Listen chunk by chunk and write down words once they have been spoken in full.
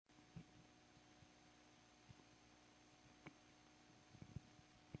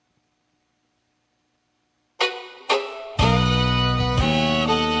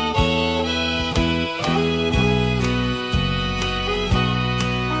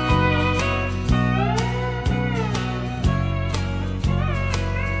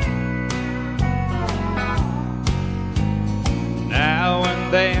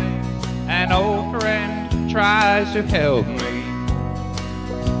tries to help me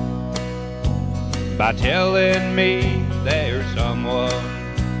by telling me there's someone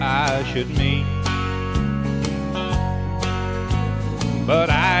I should meet. But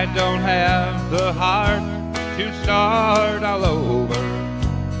I don't have the heart to start all over,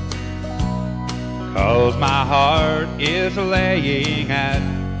 'cause my heart is laying at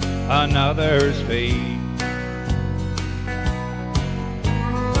another's feet.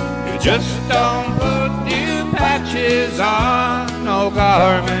 You just don't put new patches on no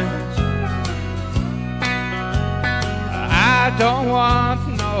garments. I don't want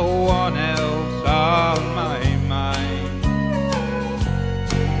no one else on my mind.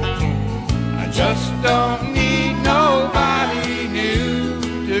 I just don't need nobody new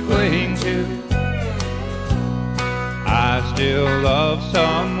to cling to. I still love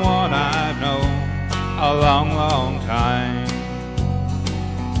someone I've known a long, long time.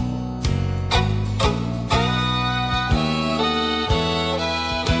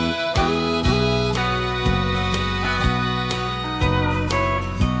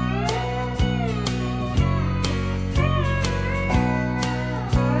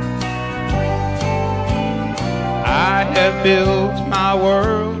 I have built my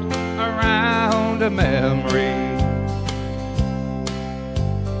world around a memory,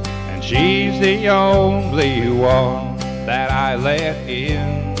 and she's the only one that I let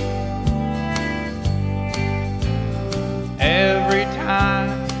in. Every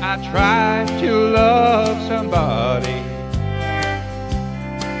time I try to love somebody,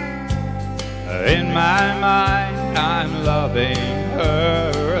 in my mind I'm loving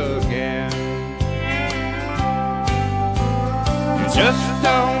her again. Just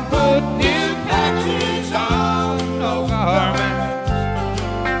don't put new patches on no garments.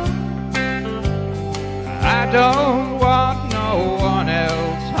 I don't want no one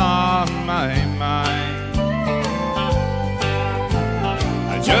else on my mind.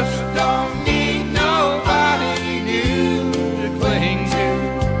 I just don't need nobody new to cling to.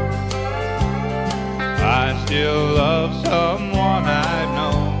 I still love someone I've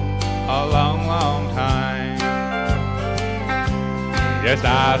known a long, long time. Yes,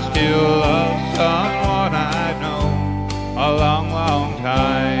 I still love someone I've known a long